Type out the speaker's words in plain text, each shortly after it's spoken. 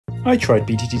I tried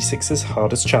BTD6's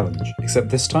hardest challenge, except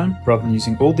this time, rather than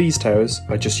using all these towers,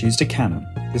 I just used a cannon.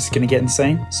 This is going to get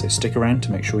insane, so stick around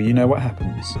to make sure you know what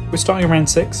happens. We're starting around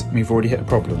 6, and we've already hit a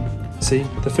problem. See,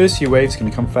 the first few waves are going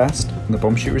to come fast, and the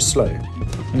bomb shooter is slow.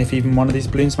 And if even one of these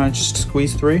balloons manages to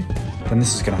squeeze through, then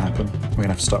this is going to happen. We're going to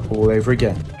have to start all over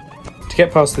again. To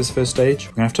get past this first stage,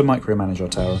 we're going to have to micromanage our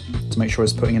tower, to make sure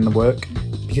it's putting in the work,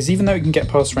 because even though we can get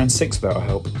past round 6 without our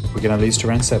help, we're going to lose to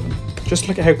round 7. Just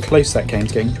look at how close that came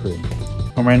to getting through.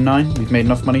 On round 9, we've made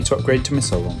enough money to upgrade to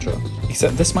missile launcher.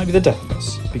 Except this might be the death of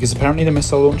us, because apparently the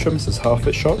missile launcher misses half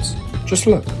its shots. Just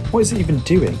look, what is it even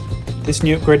doing? This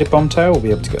new upgraded bomb tower will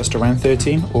be able to get us to round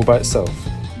 13 all by itself.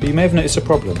 But you may have noticed a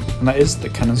problem, and that is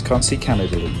that cannons can't see camo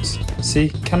balloons. See,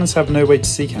 cannons have no way to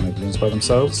see camo balloons by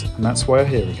themselves, and that's why our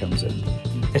hero comes in.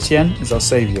 Etienne is our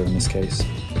saviour in this case,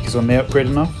 because when they upgrade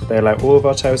enough, they allow all of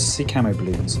our towers to see camo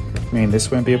balloons, meaning this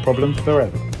won't be a problem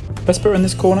forever. Let's put her in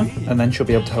this corner, and then she'll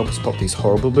be able to help us pop these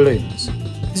horrible balloons.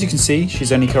 As you can see,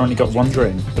 she's only currently got one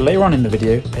drone, but later on in the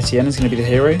video, Etienne is going to be the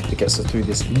hero that gets us through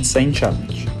this insane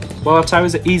challenge. While our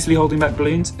towers are easily holding back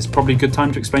balloons, it's probably a good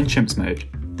time to explain Chimps mode.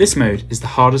 This mode is the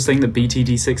hardest thing that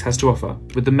BTD6 has to offer,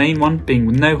 with the main one being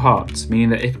with no hearts, meaning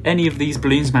that if any of these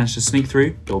balloons manage to sneak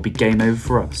through, it will be game over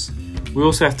for us. We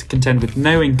also have to contend with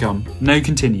no income, no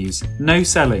continues, no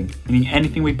selling, meaning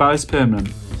anything we buy is permanent,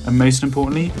 and most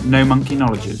importantly, no monkey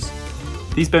knowledges.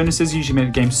 These bonuses usually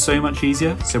make the game so much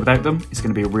easier, so without them, it's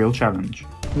going to be a real challenge.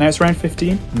 Now it's round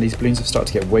 15, and these balloons have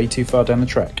started to get way too far down the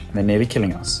track, and they're nearly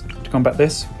killing us. To combat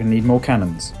this, we're going to need more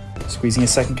cannons. Squeezing a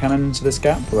second cannon into this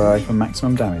gap will allow for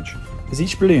maximum damage, as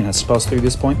each balloon has to pass through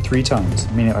this point 3 times,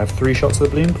 meaning it'll have 3 shots of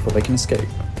the balloon before they can escape.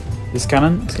 This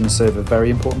cannon is going to serve a very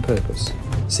important purpose.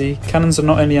 See, cannons are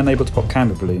not only unable to pop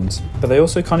camber balloons, but they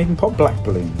also can't even pop black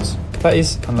balloons. That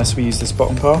is, unless we use this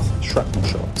bottom path, shrapnel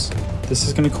shots. This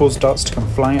is going to cause darts to come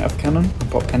flying out of the cannon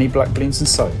and pop any black balloons in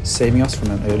sight, saving us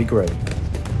from an early grave.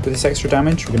 With this extra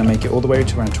damage, we're going to make it all the way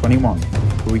to round 21,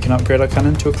 where we can upgrade our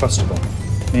cannon to a cluster bomb,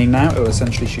 meaning now it will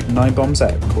essentially shoot 9 bombs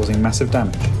out, causing massive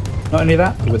damage. Not only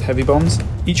that, but with heavy bombs,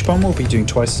 each bomb will be doing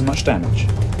twice as much damage.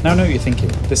 Now I know what you're thinking,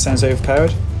 this sounds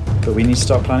overpowered, but we need to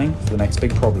start planning for the next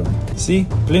big problem. See,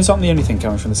 balloons aren't the only thing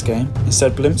coming from this game.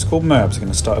 Instead, blimps called Moabs are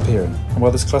going to start appearing, and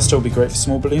while this cluster will be great for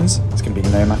small balloons, it's going to be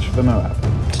no match for the Moab.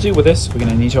 To deal with this, we're going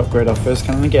to need to upgrade our first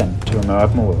cannon again to a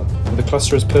Moab Mauler. With the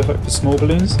cluster as perfect for small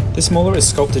balloons, this Mauler is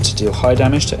sculpted to deal high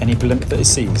damage to any blimp that it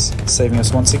sees, saving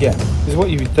us once again. This is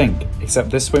what you would think, except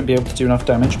this won't be able to do enough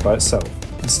damage by itself.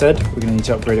 Instead, we're going to need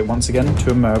to upgrade it once again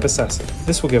to a Moab Assassin.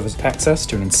 This will give us access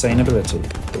to an insane ability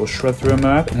that will shred through a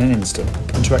Moab in an instant.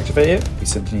 And to activate it, we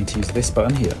simply need to use this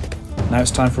button here. Now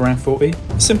it's time for round 40.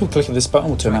 A simple click of this button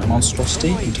will turn that monstrosity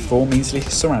into 4 measly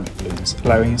ceramic balloons,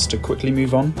 allowing us to quickly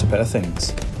move on to better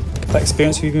things. That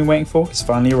experience we've been waiting for has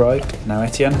finally arrived, and now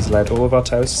Etienne has allowed all of our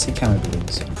towers to see camo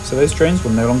balloons. So those drones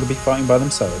will no longer be fighting by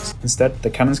themselves. Instead, the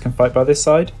cannons can fight by this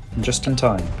side, and just in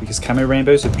time, because camo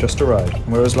rainbows have just arrived, and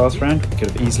whereas last round we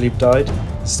could have easily died,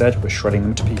 instead we're shredding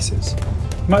them to pieces.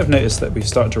 You might have noticed that we've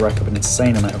started to rack up an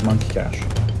insane amount of monkey cash.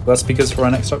 Well, that's because for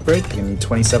our next upgrade, we're going to need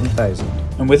 27,000.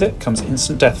 And with it comes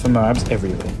instant death for Moabs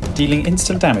everywhere, dealing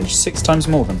instant damage 6 times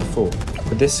more than before.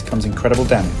 With this comes incredible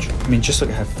damage. I mean, just look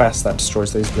at how fast that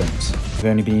destroys those blimps. We've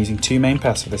only been using 2 main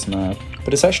paths for this Moab,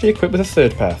 but it's actually equipped with a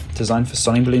 3rd path, designed for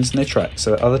stunning balloons in their track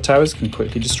so that other towers can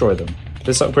quickly destroy them. But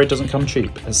this upgrade doesn't come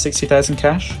cheap. It's 60,000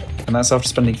 cash, and that's after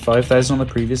spending 5,000 on the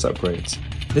previous upgrades.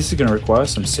 This is going to require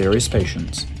some serious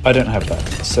patience. I don't have that,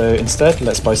 so instead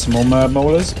let's buy some more Moab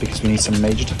Maulers because we need some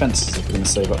major defences if we're going to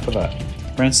save up for that.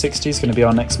 Round 60 is going to be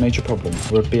our next major problem,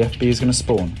 where a BFB is going to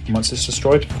spawn, and once it's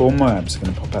destroyed, 4 Moabs are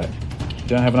going to pop out. We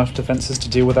don't have enough defences to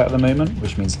deal with that at the moment,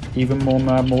 which means even more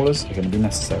Moab Maulers are going to be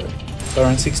necessary. By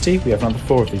round 60, we have another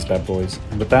 4 of these bad boys,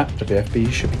 and with that, the BFB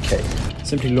should be caked.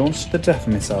 Simply launch the death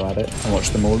missile at it, and watch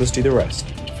the Maulers do the rest.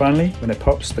 Finally, when it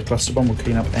pops, the cluster bomb will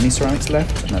clean up any ceramics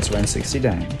left, and that's round 60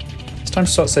 down. It's time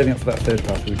to start saving up for that 3rd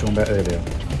path we were talking about earlier.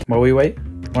 While we wait,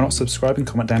 why not subscribe and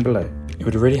comment down below? It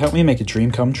would really help me make a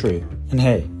dream come true. And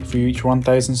hey, if we reach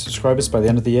 1,000 subscribers by the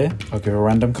end of the year, I'll give a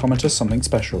random commenter something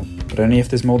special, but only if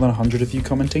there's more than 100 of you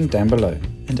commenting down below.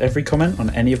 And every comment on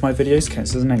any of my videos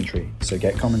counts as an entry, so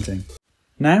get commenting.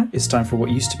 Now it's time for what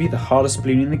used to be the hardest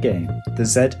balloon in the game, the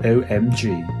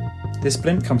ZOMG. This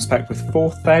blimp comes packed with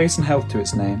 4,000 health to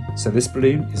its name, so this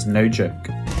balloon is no joke.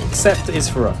 Except it is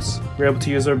for us. We're able to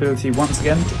use our ability once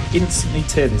again to instantly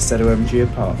tear this ZOMG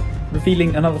apart.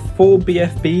 revealing another 4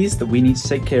 BFBs that we need to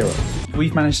take care of.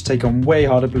 We've managed to take on way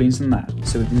harder balloons than that,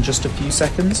 so within just a few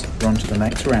seconds, we're on to the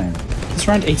next round. It's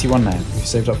round 81 now, we've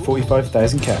saved up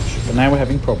 45,000 cash, but now we're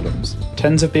having problems.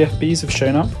 Tens of BFBs have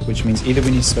shown up, which means either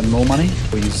we need to spend more money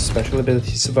or use a special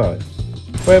ability to survive.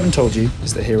 What I haven't told you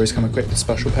is that heroes come equipped with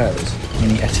special powers,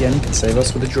 meaning Etienne can save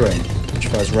us with a drone, which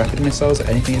fires rapid missiles at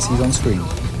anything it sees on screen,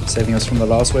 saving us from the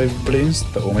last wave of balloons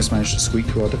that almost managed to squeak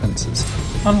through our defences.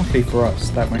 Unluckily for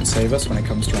us, that won't save us when it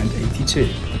comes to round 82,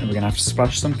 and we're going to have to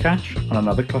splash some cash on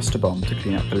another cluster bomb to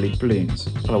clean up the leaked balloons,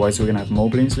 otherwise we're going to have more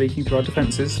balloons leaking through our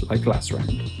defences like last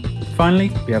round.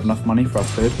 Finally, we have enough money for our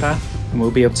third path, and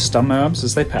we'll be able to stun mobs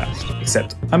as they pass,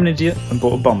 except I'm an idiot and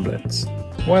bought a bomb blitz.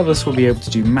 While this will be able to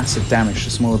do massive damage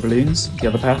to smaller balloons, the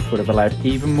other path would have allowed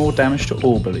even more damage to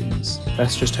all balloons.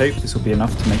 Let's just hope this will be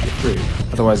enough to make it through,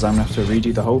 otherwise I'm going to have to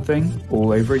redo the whole thing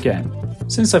all over again.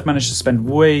 Since I've managed to spend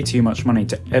way too much money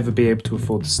to ever be able to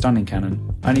afford the stunning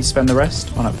cannon, I need to spend the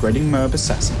rest on upgrading Moab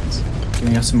assassins,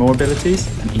 giving us more abilities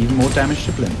and even more damage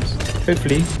to balloons,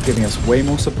 hopefully giving us way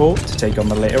more support to take on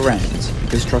the later rounds,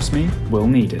 because trust me, we'll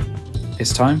need it.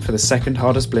 It's time for the second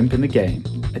hardest blimp in the game,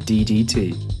 a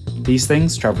DDT. These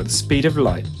things travel at the speed of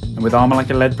light, and with armour like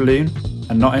a lead balloon,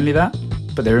 and not only that,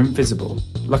 but they're invisible.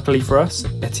 Luckily for us,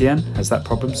 Etienne has that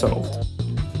problem solved.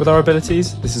 With our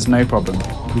abilities, this is no problem.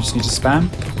 We just need to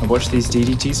spam and watch these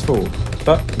DDTs fall,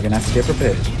 but we're going to have to get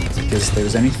prepared, because there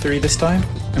was only 3 this time,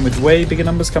 and with way bigger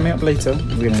numbers coming up later,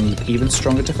 we're going to need even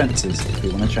stronger defences if we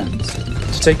want a chance.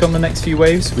 To take on the next few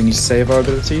waves, we need to save our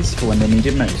abilities for when they're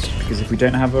needed most, because if we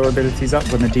don't have our abilities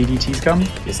up when the DDTs come,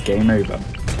 it's game over.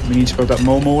 We need to build up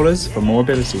more maulers for more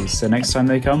abilities, so next time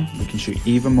they come, we can shoot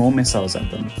even more missiles at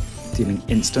them, dealing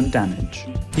instant damage.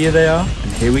 Here they are,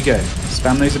 and here we go.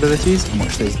 Spam those abilities and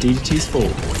watch those DDTs fall.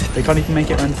 They can't even make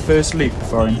it around the first loop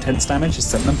before our intense damage has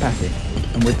sent them packing.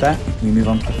 And with that, we move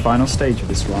on to the final stage of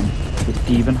this run, with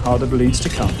even harder balloons to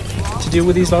come. To deal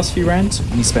with these last few rounds,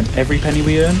 we need to spend every penny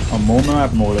we earn on more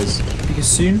Moab maulers, because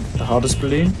soon, the hardest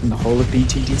balloon in the whole of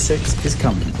BTD6 is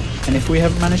coming. And if we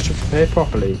haven't managed to prepare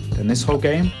properly, then this whole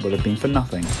game will have been for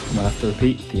nothing, and we'll have to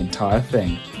repeat the entire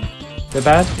thing. The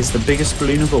bad is the biggest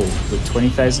balloon of all, with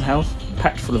 20,000 health,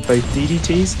 packed full of both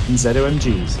DDTs and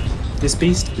ZOMGs. This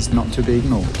beast is not to be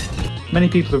ignored. Many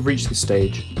people have reached this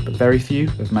stage, but very few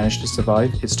have managed to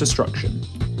survive its destruction.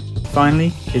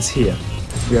 Finally, it's here.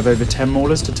 We have over 10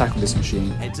 maulers to tackle this machine.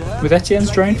 With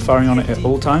Etienne's drone firing on it at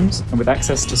all times, and with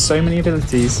access to so many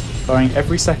abilities, firing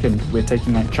every second, we're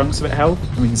taking out chunks of its health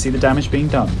and we can see the damage being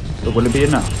done. But will it be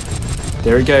enough?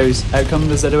 There it goes, out come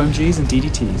the ZOMGs and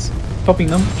DDTs. Popping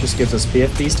them just gives us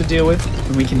BFBs to deal with,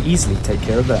 and we can easily take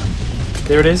care of them.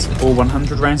 There it is, all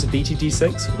 100 rounds of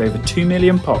BTD6 with over 2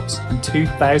 million pops and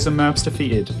 2,000 Moabs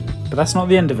defeated. But that's not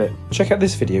the end of it. Check out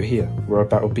this video here, where I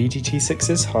battle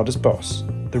BTD6's hardest boss,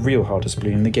 the real hardest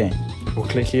balloon in the game. Or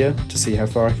click here to see how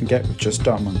far I can get with just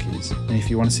dart monkeys. And if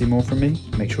you want to see more from me,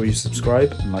 make sure you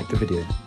subscribe and like the video.